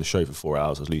sitting behind a show for 4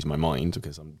 hours, I was losing my mind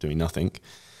because I'm doing nothing.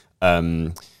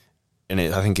 I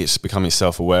think it's becoming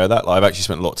self-aware of that. Like, I've actually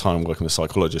spent a lot of time working with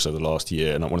psychologists over the last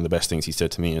year, and one of the best things he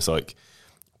said to me is like,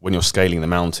 when you're scaling the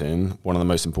mountain, one of the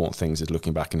most important things is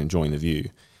looking back and enjoying the view.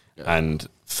 Yeah. And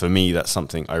for me, that's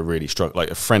something I really struck.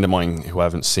 Like a friend of mine who I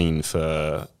haven't seen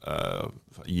for a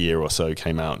year or so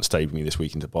came out and stayed with me this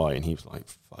week in Dubai, and he was like,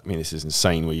 fuck me, this is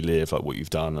insane where you live, like what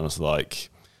you've done. And I was like,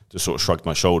 just sort of shrugged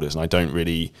my shoulders. And I don't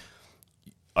really,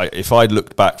 if I'd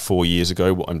looked back 4 years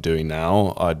ago, what I'm doing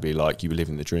now, I'd be like, you were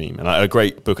living the dream. And a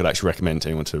great book I'd actually recommend to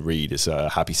anyone to read is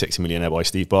Happy Sexy Millionaire by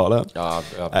Steve Bartlett.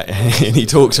 And he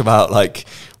talks about like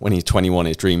when he's 21,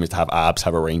 his dream is to have abs,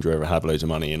 have a Range Rover, have loads of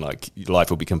money, and like life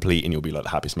will be complete and you'll be like the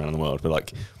happiest man in the world. But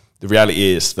like the reality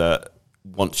is that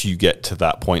once you get to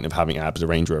that point of having abs, a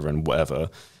Range Rover and whatever,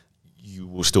 you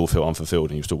will still feel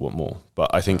unfulfilled and you still want more.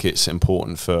 But I think it's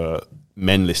important for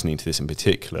men listening to this in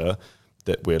particular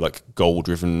that we're like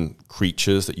goal-driven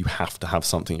creatures, that you have to have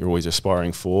something you're always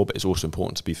aspiring for, but it's also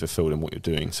important to be fulfilled in what you're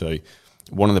doing. So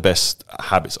one of the best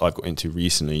habits I've got into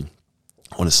recently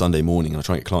on a Sunday morning, and I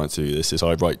try and get clients to do this, is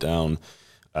I write down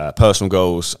personal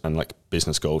goals and like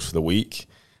business goals for the week.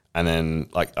 And then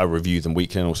like I review them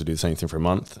weekly and also do the same thing for a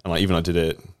month. And like, even I did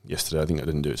it yesterday, I think I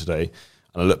didn't do it today.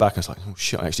 And I look back and I was like, oh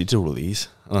shit, I actually did all of these.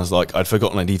 And I was like, I'd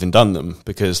forgotten I'd even done them,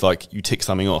 because like you tick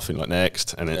something off and like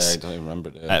next, and it's, I don't even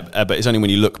remember it. But it's only when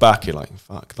you look back, you're like,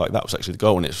 fuck, like that was actually the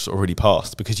goal and it's already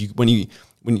passed. Because when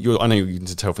you're, I know you can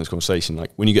tell from this conversation,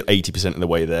 like when you get 80% of the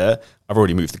way there, I've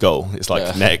already moved the goal. It's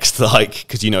like next, like,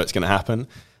 cause you know it's going to happen.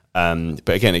 But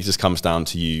again, it just comes down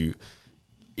to you,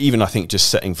 even I think just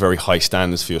setting very high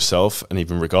standards for yourself, and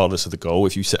even regardless of the goal,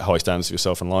 if you set high standards for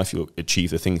yourself in life, you'll achieve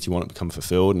the things you want to become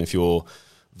fulfilled. And if your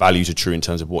values are true in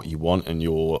terms of what you want, and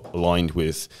you're aligned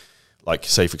with, like,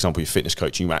 say, for example, your fitness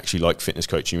coaching, you actually like fitness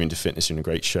coaching, you're into fitness, you're in a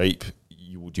great shape,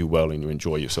 you will do well and you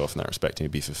enjoy yourself in that respect and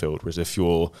you'll be fulfilled. Whereas if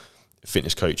you're a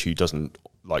fitness coach who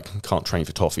can't train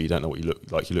for toffee, you don't know what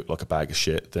you look like a bag of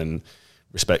shit, then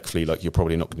respectfully, like, you're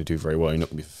probably not going to do very well, you're not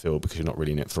going to be fulfilled because you're not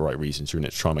really in it for the right reasons. You're in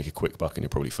it to try and make a quick buck and you'll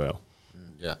probably fail.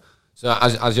 Yeah. So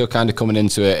as you're kind of coming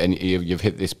into it and you've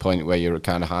hit this point where you're a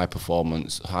kind of high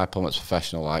performance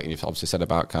professional, like you've obviously said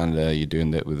about kind of you're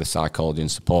doing it with the psychology and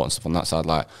support and stuff on that side,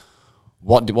 like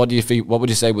what do you think, what would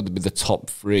you say would be the top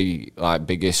 3 like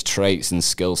biggest traits and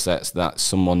skill sets that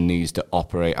someone needs to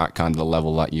operate at kind of the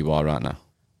level that you are right now?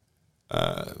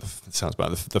 It sounds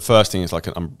bad. The first thing is like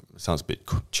it sounds a bit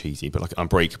cheesy, but like an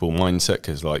unbreakable mindset,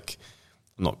 because like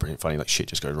not pretty funny, like shit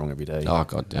just goes wrong every day. Oh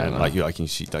god damn. And like I can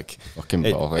see like fucking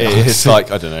it's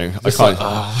like I don't know. I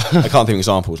can't think of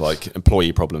examples like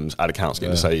employee problems, ad accounts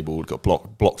getting disabled, got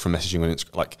blocked from messaging when it's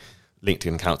like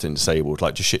LinkedIn accounts getting disabled.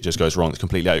 Like just shit just goes wrong. It's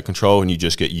completely out of control, and you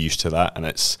just get used to that,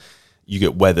 and you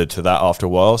get weathered to that after a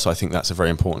while. So I think that's a very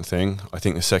important thing. I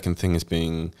think the second thing is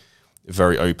being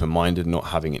very open-minded, not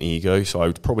having an ego. So I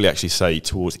would probably actually say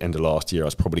towards the end of last year, I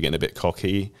was probably getting a bit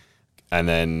cocky. And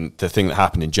then the thing that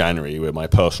happened in January, where my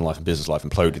personal life and business life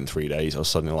imploded in 3 days, I was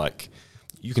suddenly like,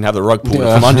 you can have the rug pulled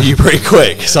from under you pretty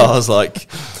quick. So I was like,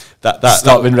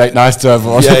 Stop being right nice to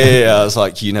everyone. Yeah. I was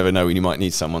like, you never know when you might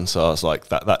need someone. So I was like,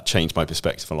 that changed my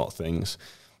perspective on a lot of things.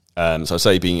 So I'd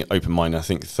say being open-minded. I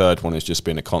think the third one is just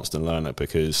being a constant learner,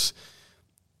 because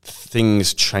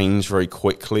things change very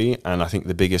quickly. And I think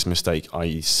the biggest mistake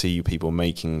I see people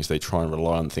making is they try and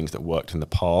rely on things that worked in the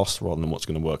past rather than what's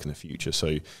going to work in the future.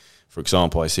 So for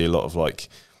example, I see a lot of like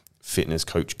fitness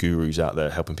coach gurus out there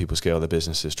helping people scale their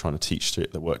businesses, trying to teach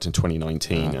shit that worked in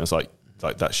 2019. And it's like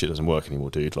that shit doesn't work anymore,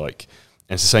 dude. Like,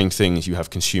 and it's the same thing as you have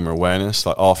consumer awareness.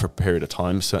 Like after a period of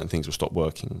time, certain things will stop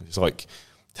working. It's like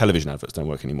television adverts don't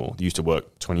work anymore. They used to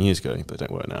work 20 years ago, but they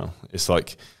don't work now. It's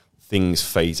like things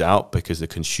phase out because the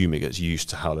consumer gets used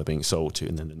to how they're being sold to,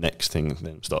 and then the next thing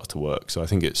then starts to work. So I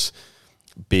think it's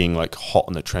being like hot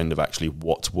on the trend of actually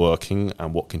what's working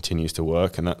and what continues to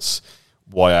work. And that's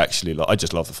why I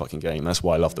just love the fucking game. That's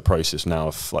why I love the process now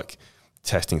of like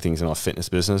testing things in our fitness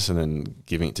business and then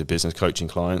giving it to business coaching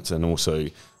clients, and also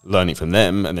learning from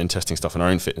them and then testing stuff in our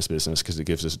own fitness business, because it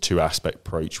gives us a 2-aspect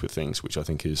approach with things, which I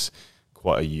think is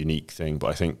quite a unique thing. But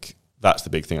I think that's the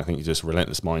big thing. I think it's just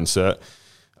relentless mindset,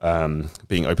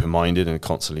 being open-minded and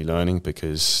constantly learning,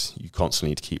 because you constantly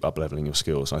need to keep up-leveling your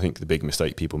skills. And I think the big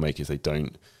mistake people make is they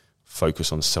don't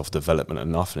focus on self-development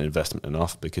enough and investment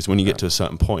enough, because when you get to a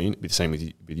certain point, it'd be the same with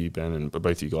you, Ben, and both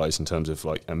of you guys in terms of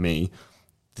like, and me,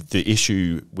 the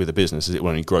issue with a business is it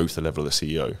will only grow to the level of the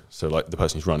CEO. So like the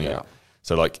person who's running it.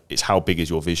 So like, it's how big is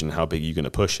your vision, how big are you going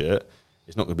to push it?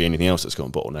 It's not going to be anything else that's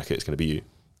going to bottleneck it. It's going to be you.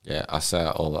 Yeah, I say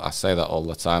that all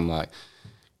the time, like,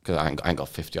 because I ain't got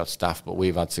 50 odd staff, but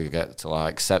we've had to get to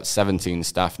like 17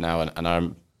 staff now, and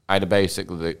I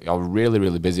was really,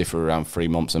 really busy for around 3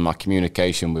 months, and my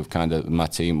communication with kind of my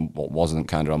team wasn't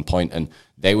kind of on point, and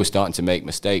they were starting to make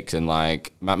mistakes. And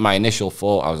like my initial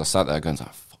thought, I sat there going,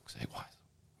 like, fuck's sake,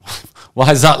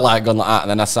 why is that like gone like that? And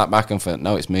then I sat back and thought,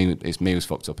 no, it's me who's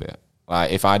fucked up here.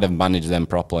 Like, if I'd have managed them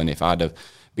properly, and if I'd have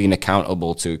been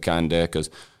accountable to kind of,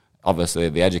 because obviously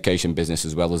the education business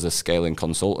as well as the scaling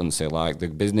consultancy, like the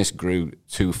business grew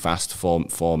too fast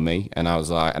for me, and I was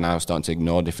starting to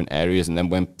ignore different areas. And then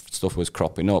when stuff was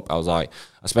cropping up, I was like,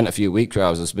 I spent a few weeks where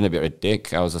I was just been a bit of a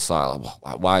dick. I was just like,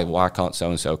 why can't so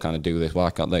and so kind of do this?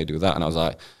 Why can't they do that? And I was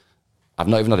like, I've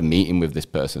not even had a meeting with this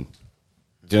person.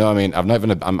 Do you know what I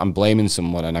mean? I'm blaming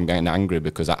someone, and I'm getting angry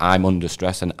because I'm under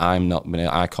stress, and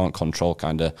I can't control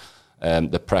kind of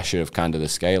the pressure of kind of the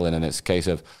scaling. And it's a case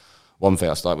of, one thing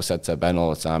we said to Ben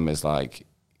all the time is like,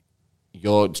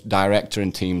 your director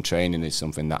and team training is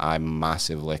something that I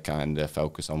massively kind of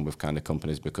focus on with kind of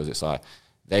companies, because it's like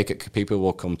people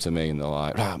will come to me and they're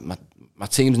like, my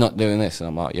team's not doing this, and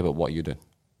I'm like, yeah, but what are you doing?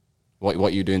 What are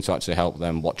you doing to actually help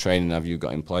them? What training have you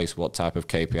got in place? What type of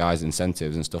KPIs,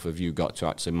 incentives and stuff have you got to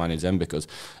actually manage them? Because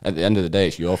at the end of the day,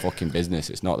 it's your fucking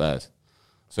business, it's not theirs.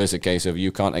 So it's a case of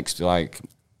you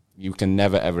can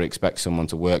never ever expect someone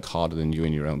to work harder than you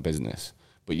in your own business,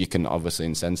 but you can obviously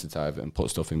incentivize it and put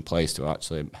stuff in place to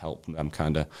actually help them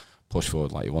kind of push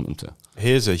forward like you want them to.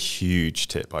 Here's a huge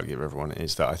tip I'd give everyone,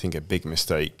 is that I think a big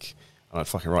mistake, and I'd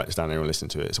fucking write this down and everyone listen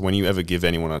to it, is when you ever give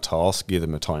anyone a task, give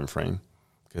them a time frame.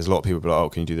 Because a lot of people be like, oh,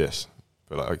 can you do this?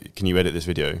 But like, can you edit this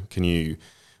video? Can you,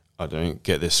 I don't know,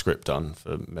 get this script done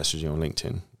for messaging on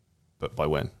LinkedIn? But by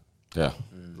when? Yeah.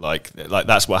 Like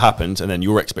that's what happens, and then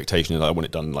your expectation is I want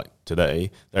it done like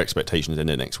today. Their expectation is in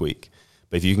the next week.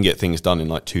 But if you can get things done in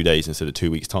like 2 days instead of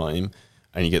 2 weeks' time,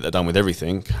 and you get that done with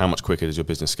everything, how much quicker does your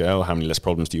business scale? How many less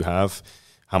problems do you have?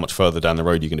 How much further down the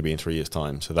road are you going to be in 3 years'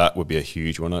 time? So that would be a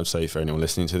huge one, I'd say, for anyone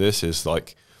listening to this, is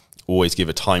like, always give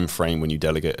a time frame when you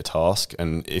delegate a task.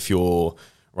 And if you're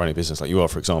running a business like you are,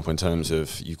 for example, in terms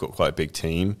of you've got quite a big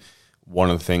team, one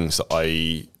of the things that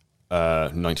I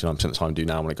 99% of the time do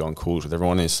now when I go on calls with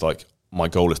everyone is like, my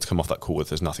goal is to come off that call if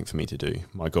there's nothing for me to do.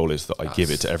 My goal is that I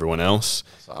give it to everyone else,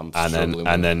 and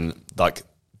then like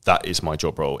that is my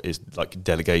job role, is like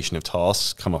delegation of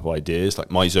tasks, come up with ideas. Like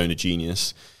my zone of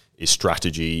genius is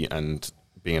strategy and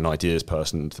being an ideas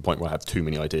person, to the point where I have too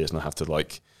many ideas and I have to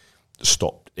like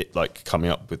stop it, like coming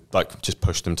up with, like, just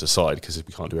push them to the side because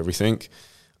we can't do everything.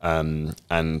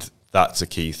 And that's a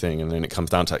key thing. And then it comes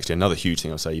down to actually another huge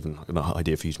thing. I'll say, even an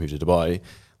idea for you to move to Dubai.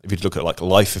 If you look at like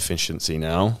life efficiency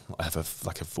now, I have a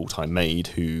full-time maid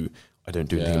who I don't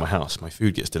do anything in my house. My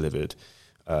food gets delivered.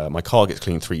 My car gets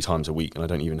cleaned 3 times a week and I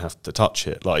don't even have to touch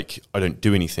it. Like, I don't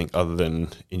do anything other than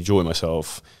enjoy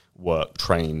myself, work,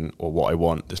 train, or what I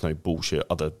want. There's no bullshit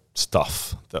other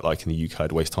stuff that like in the UK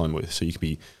I'd waste time with. So you can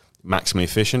be maximally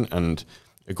efficient. And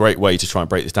a great way to try and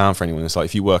break this down for anyone is like,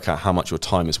 if you work out how much your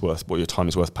time is worth, what your time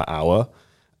is worth per hour,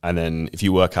 and then if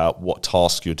you work out what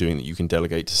task you're doing that you can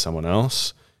delegate to someone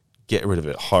else, get rid of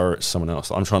it, hire it to someone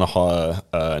else. I'm trying to hire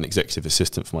an executive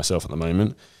assistant for myself at the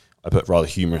moment. I put a rather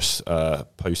humorous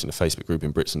post in a Facebook group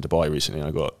in Brits and Dubai recently, and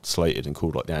I got slated and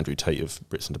called like the Andrew Tate of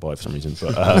Brits and Dubai for some reason.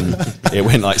 But it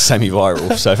went like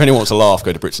semi-viral. So if anyone wants to laugh,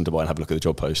 go to Brits and Dubai and have a look at the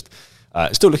job post.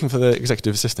 Still looking for the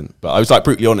executive assistant. But I was like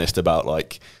brutally honest about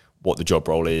like what the job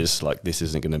role is. Like, this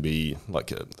isn't going to be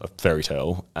like a fairy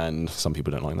tale, and some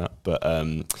people don't like that. But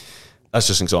that's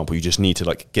just an example. You just need to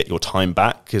like get your time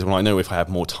back, because when I know if I have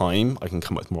more time, I can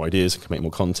come up with more ideas, I can make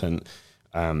more content.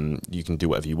 You can do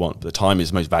whatever you want. But the time is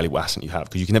the most valuable asset you have,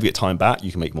 because you can never get time back.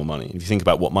 You can make more money. If you think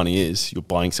about what money is, you're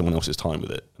buying someone else's time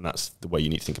with it, and that's the way you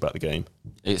need to think about the game.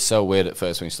 It's so weird at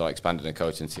first when you start expanding a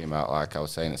coaching team out. Like I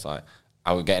was saying, it's like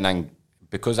I was getting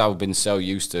because I've been so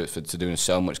used to doing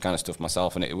so much kind of stuff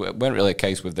myself, and it weren't really a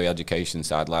case with the education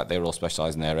side. Like, they were all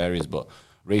specialised in their areas, but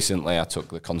recently I took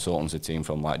the consultancy team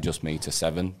from like just me to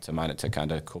 7 to manage to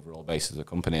kind of cover all bases of the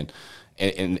company.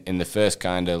 And in the first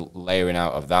kind of layering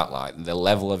out of that, like the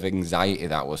level of anxiety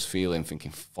that I was feeling,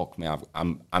 thinking, fuck me,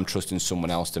 I'm trusting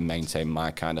someone else to maintain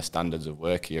my kind of standards of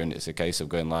work here. And it's a case of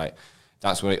going like,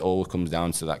 that's where it all comes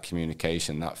down to, that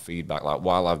communication, that feedback. Like,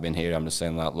 while I've been here, I'm just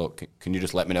saying like, look, can you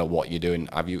just let me know what you're doing?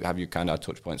 Have you kind of had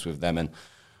touch points with them? And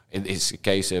it's a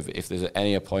case of, if there's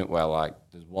any point where like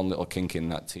there's one little kink in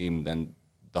that team, then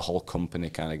the whole company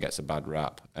kind of gets a bad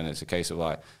rap. And it's a case of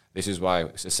like, this is why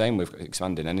it's the same with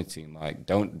expanding any team. Like,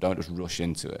 don't just rush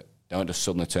into it. Don't just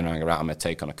suddenly turn around and go, right, I'm going to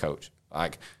take on a coach.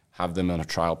 Like, have them on a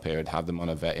trial period, have them on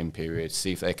a vetting period,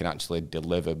 see if they can actually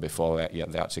deliver before they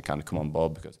actually kind of come on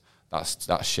board. Because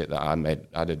that's shit that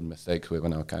I did mistakes with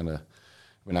when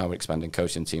I was expanding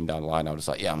coaching team down the line. I was just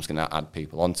like, yeah, I'm just going to add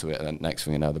people onto it. And then next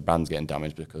thing you know, the brand's getting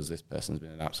damaged because this person's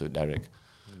been an absolute derrick.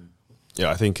 Yeah,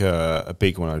 I think a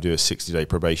big one, I would do a 60-day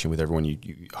probation with everyone you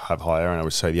have hire. And I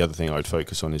would say the other thing I would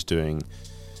focus on is doing,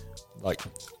 like,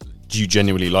 do you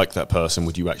genuinely like that person?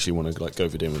 Would you actually want to like go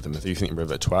for dinner with them? If you think they're a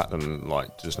bit of a twat, then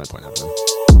like, there's no point having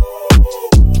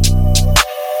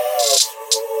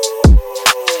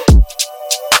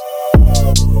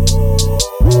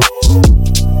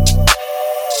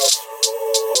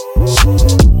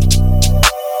them.